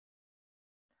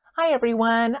Hi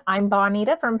everyone, I'm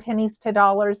Bonita from Pennies to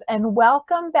Dollars and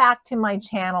welcome back to my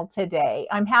channel today.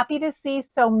 I'm happy to see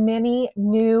so many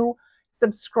new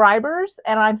subscribers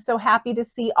and I'm so happy to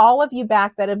see all of you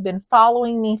back that have been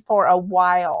following me for a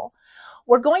while.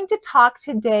 We're going to talk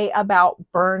today about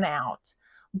burnout.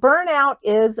 Burnout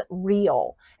is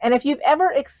real. And if you've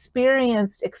ever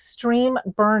experienced extreme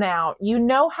burnout, you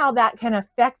know how that can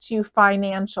affect you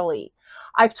financially.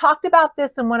 I've talked about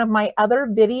this in one of my other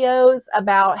videos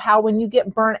about how when you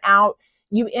get burnt out,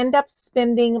 you end up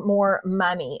spending more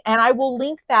money. And I will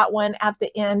link that one at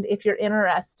the end if you're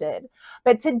interested.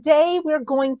 But today we're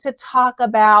going to talk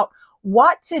about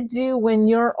what to do when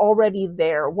you're already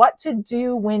there, what to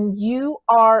do when you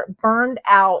are burned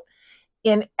out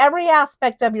in every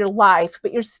aspect of your life,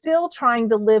 but you're still trying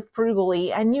to live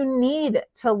frugally and you need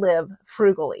to live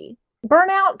frugally.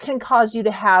 Burnout can cause you to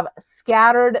have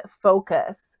scattered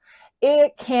focus.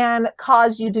 It can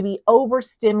cause you to be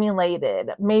overstimulated,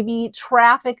 maybe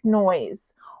traffic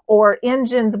noise or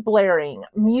engines blaring,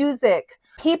 music,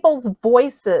 people's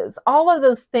voices. All of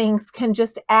those things can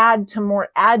just add to more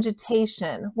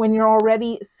agitation when you're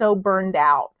already so burned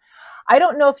out. I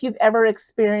don't know if you've ever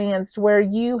experienced where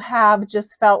you have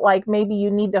just felt like maybe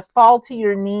you need to fall to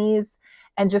your knees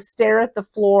and just stare at the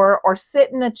floor or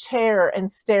sit in a chair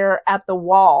and stare at the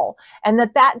wall, and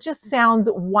that just sounds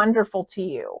wonderful to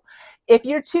you. If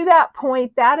you're to that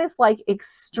point, that is like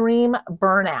extreme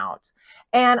burnout.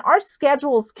 And our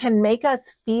schedules can make us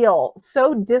feel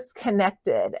so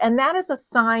disconnected, and that is a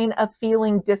sign of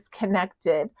feeling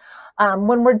disconnected.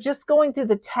 When we're just going through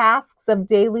the tasks of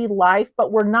daily life,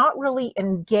 but we're not really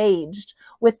engaged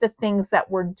with the things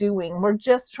that we're doing. We're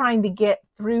just trying to get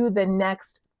through the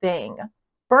next thing.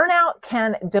 Burnout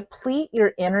can deplete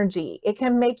your energy. It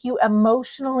can make you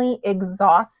emotionally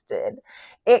exhausted.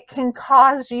 It can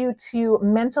cause you to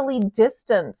mentally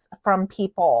distance from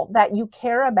people that you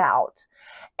care about.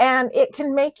 And it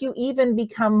can make you even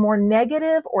become more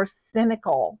negative or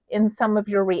cynical in some of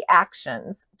your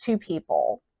reactions to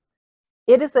people.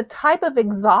 It is a type of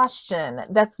exhaustion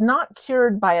that's not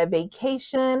cured by a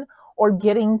vacation or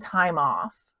getting time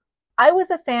off. I was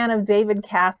a fan of David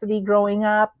Cassidy growing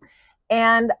up,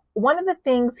 and one of the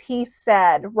things he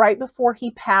said right before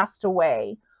he passed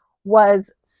away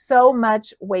was so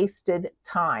much wasted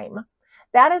time.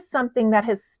 That is something that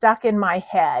has stuck in my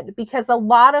head because a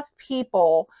lot of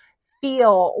people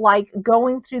feel like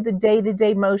going through the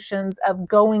day-to-day motions of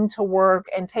going to work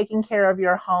and taking care of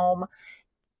your home,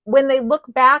 when they look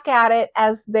back at it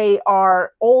as they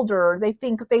are older, they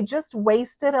think they just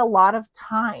wasted a lot of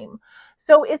time.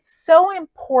 So it's so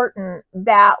important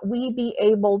that we be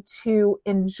able to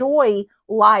enjoy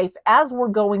life as we're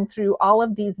going through all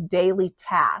of these daily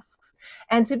tasks.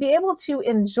 And to be able to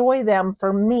enjoy them,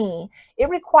 for me, it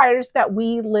requires that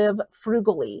we live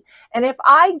frugally. And if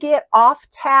I get off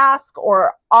task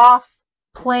or off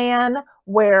plan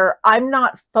where I'm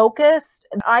not focused,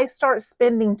 and I start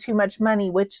spending too much money,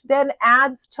 which then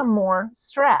adds to more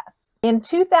stress. In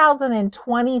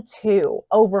 2022,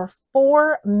 over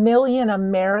 4 million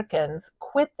Americans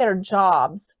quit their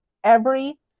jobs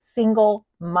every single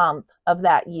month of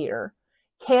that year.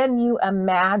 Can you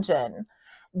imagine?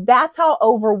 That's how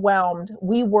overwhelmed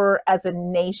we were as a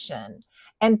nation.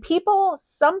 And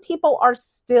some people are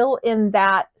still in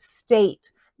that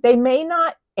state. They may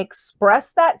not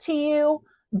express that to you,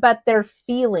 but they're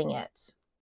feeling it.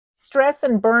 Stress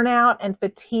and burnout and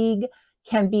fatigue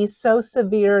can be so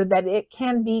severe that it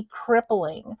can be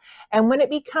crippling. And when it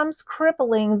becomes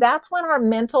crippling, that's when our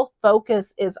mental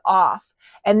focus is off.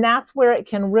 And that's where it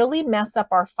can really mess up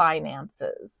our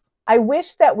finances. I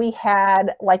wish that we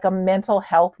had like a mental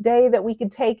health day that we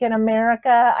could take in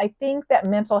America. I think that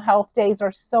mental health days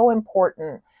are so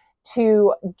important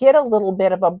to get a little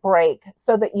bit of a break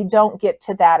so that you don't get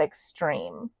to that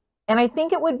extreme. And I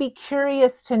think it would be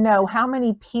curious to know how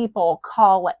many people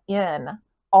call in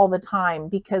all the time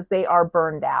because they are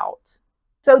burned out.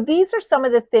 So these are some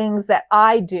of the things that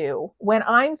I do when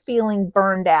I'm feeling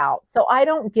burned out, so I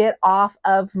don't get off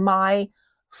of my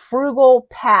frugal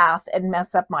path and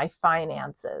mess up my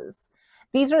finances.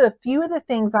 These are the few of the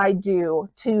things I do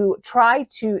to try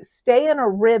to stay in a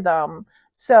rhythm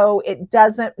so it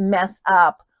doesn't mess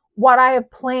up what I have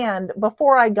planned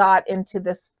before I got into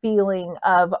this feeling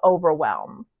of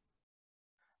overwhelm.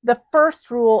 The first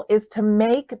rule is to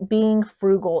make being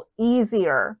frugal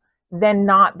easier than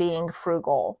not being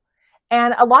frugal.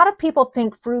 And a lot of people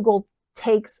think frugal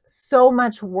takes so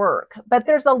much work, but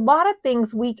there's a lot of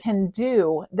things we can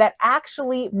do that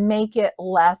actually make it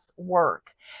less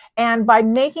work. And by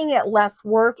making it less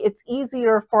work, it's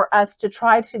easier for us to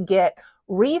try to get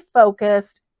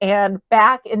refocused and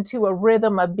back into a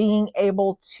rhythm of being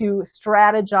able to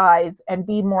strategize and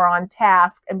be more on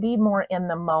task and be more in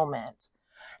the moment.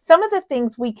 Some of the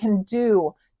things we can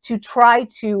do to try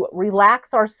to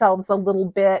relax ourselves a little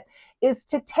bit is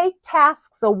to take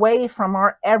tasks away from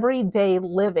our everyday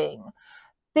living.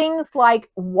 Things like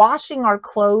washing our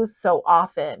clothes so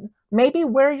often. Maybe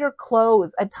wear your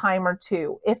clothes a time or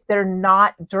two if they're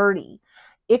not dirty.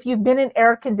 If you've been in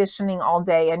air conditioning all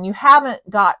day and you haven't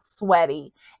got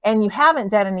sweaty and you haven't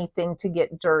done anything to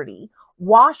get dirty,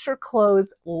 wash your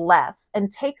clothes less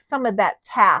and take some of that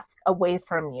task away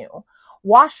from you.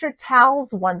 Wash your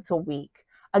towels once a week.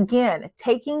 Again,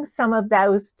 taking some of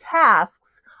those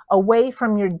tasks away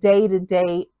from your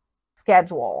day-to-day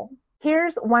schedule.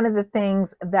 Here's one of the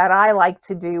things that I like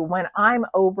to do when I'm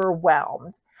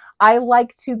overwhelmed. I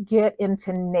like to get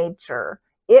into nature.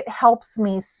 It helps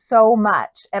me so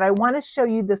much. And I want to show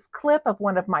you this clip of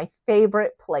one of my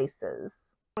favorite places.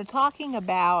 We're talking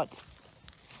about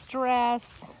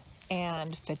stress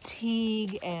and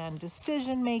fatigue and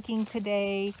decision making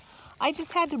today. I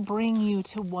just had to bring you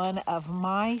to one of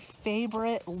my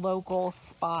favorite local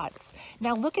spots.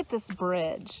 Now look at this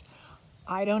bridge.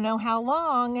 I don't know how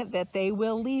long that they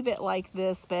will leave it like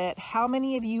this, but how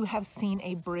many of you have seen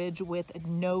a bridge with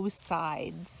no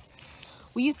sides?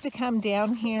 We used to come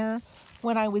down here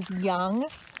when I was young,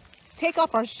 take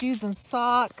off our shoes and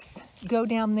socks, go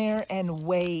down there and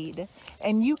wade.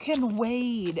 And you can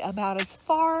wade about as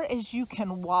far as you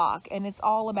can walk, and it's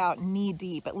all about knee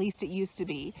deep, at least it used to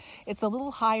be. It's a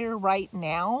little higher right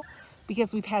now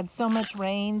because we've had so much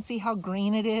rain. See how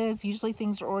green it is? Usually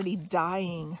things are already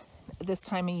dying this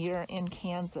time of year in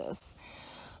Kansas.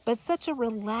 But such a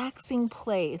relaxing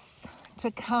place to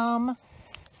come,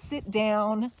 sit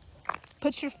down,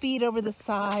 put your feet over the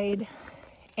side,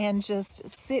 and just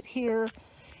sit here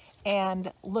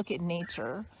and look at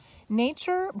nature.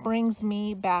 Nature brings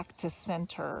me back to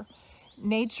center.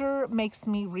 Nature makes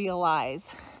me realize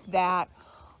that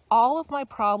all of my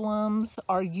problems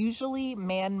are usually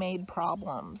man-made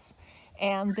problems,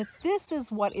 and that this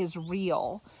is what is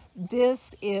real.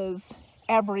 This is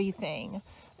everything.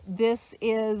 This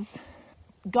is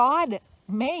God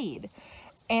made.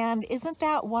 And isn't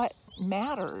that what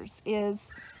matters, is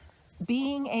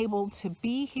being able to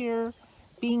be here,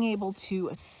 being able to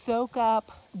soak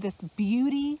up this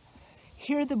beauty,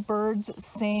 hear the birds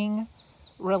sing,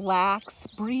 relax,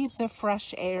 breathe the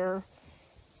fresh air,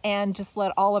 and just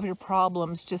let all of your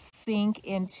problems just sink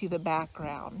into the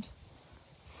background.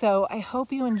 So I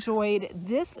hope you enjoyed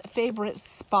this favorite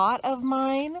spot of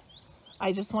mine.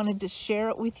 I just wanted to share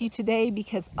it with you today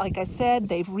because, like I said,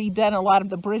 they've redone a lot of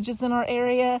the bridges in our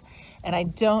area, and I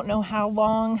don't know how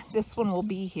long this one will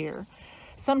be here.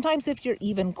 Sometimes if you're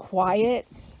even quiet,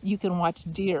 you can watch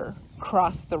deer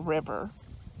cross the river.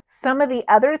 Some of the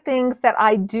other things that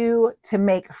I do to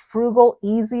make frugal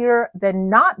easier than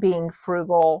not being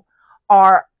frugal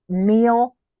are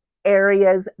meal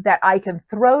areas that I can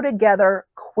throw together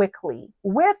quickly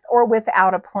with or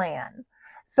without a plan.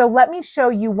 So let me show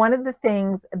you one of the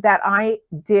things that I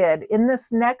did in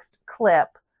this next clip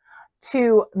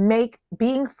to make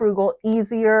being frugal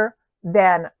easier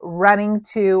than running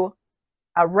to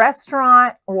a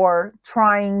restaurant or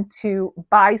trying to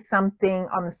buy something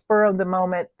on the spur of the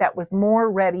moment that was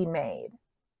more ready-made.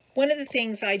 One of the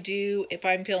things I do if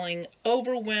I'm feeling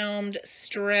overwhelmed,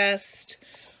 stressed,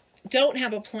 don't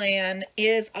have a plan,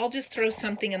 is I'll just throw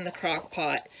something in the crock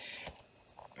pot.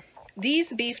 These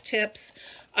beef tips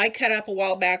I cut up a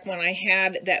while back when I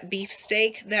had that beef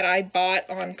steak that I bought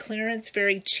on clearance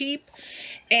very cheap,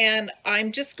 and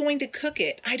I'm just going to cook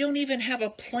it. I don't even have a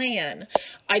plan.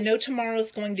 I know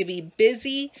tomorrow's going to be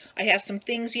busy. I have some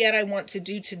things yet I want to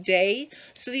do today.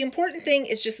 So the important thing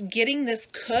is just getting this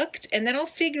cooked, and then I'll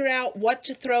figure out what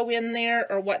to throw in there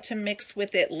or what to mix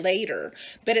with it later.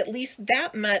 But at least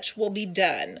that much will be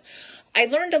done. I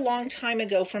learned a long time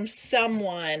ago from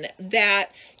someone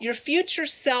that your future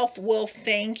self will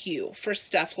thank you for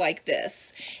stuff like this.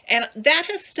 And that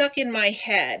has stuck in my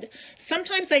head.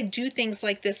 Sometimes I do things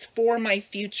like this for my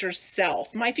future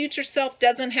self. My future self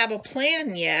doesn't have a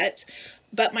plan yet,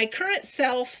 but my current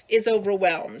self is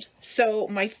overwhelmed. So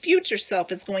my future self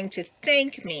is going to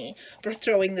thank me for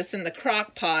throwing this in the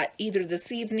crock pot either this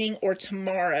evening or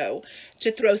tomorrow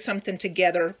to throw something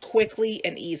together quickly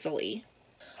and easily.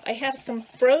 I have some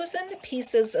frozen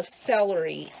pieces of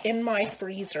celery in my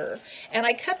freezer, and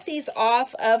I cut these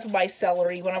off of my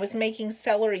celery when I was making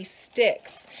celery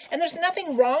sticks. And there's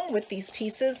nothing wrong with these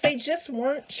pieces, they just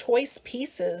weren't choice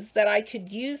pieces that I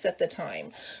could use at the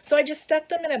time. So I just stuck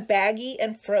them in a baggie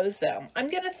and froze them. I'm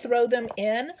going to throw them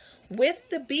in with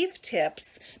the beef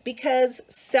tips because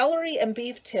celery and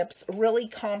beef tips really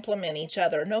complement each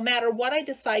other no matter what I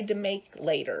decide to make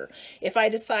later. If I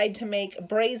decide to make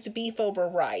braised beef over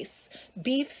rice,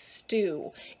 beef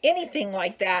stew, anything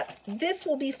like that, this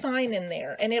will be fine in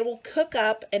there and it will cook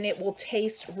up and it will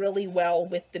taste really well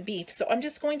with the beef. So I'm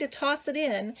just going to toss it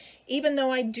in even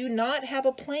though I do not have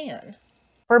a plan.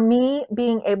 For me,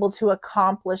 being able to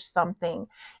accomplish something,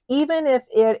 even if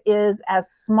it is as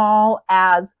small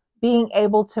as being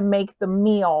able to make the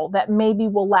meal that maybe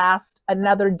will last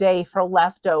another day for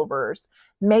leftovers,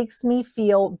 makes me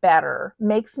feel better,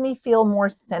 makes me feel more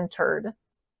centered.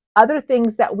 Other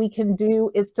things that we can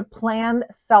do is to plan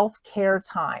self-care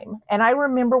time. And I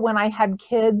remember when I had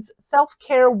kids,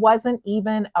 self-care wasn't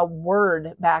even a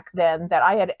word back then that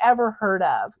I had ever heard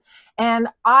of. And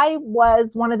I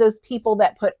was one of those people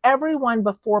that put everyone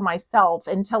before myself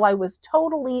until I was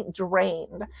totally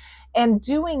drained. And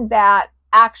doing that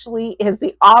actually is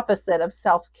the opposite of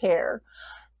self-care.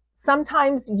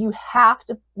 Sometimes you have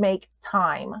to make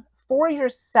time for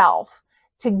yourself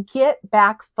to get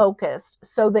back focused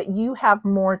so that you have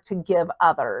more to give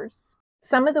others.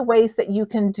 Some of the ways that you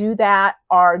can do that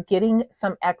are getting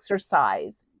some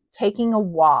exercise, taking a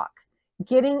walk,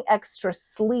 getting extra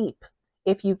sleep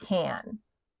if you can,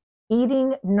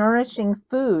 eating nourishing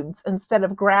foods instead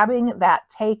of grabbing that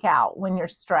takeout when you're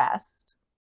stressed,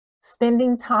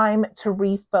 spending time to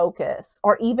refocus,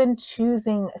 or even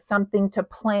choosing something to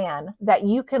plan that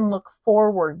you can look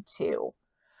forward to.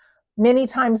 Many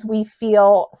times we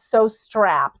feel so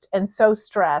strapped and so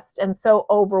stressed and so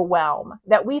overwhelmed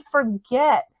that we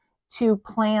forget to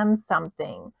plan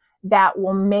something that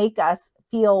will make us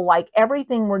feel like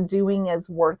everything we're doing is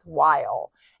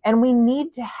worthwhile. And we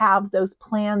need to have those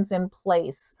plans in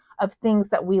place of things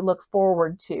that we look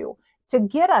forward to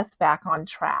get us back on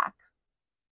track.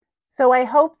 So I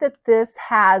hope that this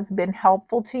has been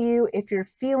helpful to you if you're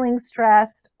feeling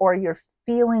stressed or you're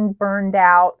feeling burned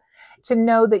out, to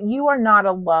know that you are not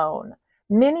alone.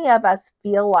 Many of us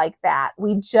feel like that.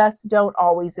 We just don't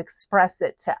always express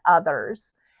it to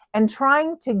others. And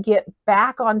trying to get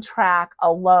back on track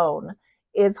alone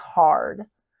is hard.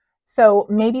 So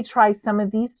maybe try some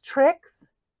of these tricks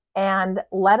and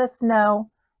let us know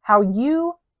how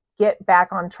you get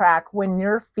back on track when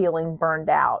you're feeling burned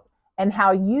out and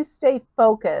how you stay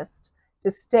focused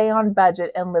to stay on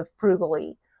budget and live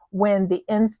frugally when the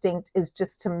instinct is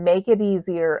just to make it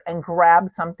easier and grab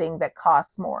something that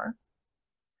costs more.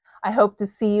 I hope to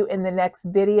see you in the next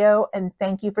video, and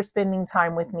thank you for spending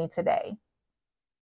time with me today.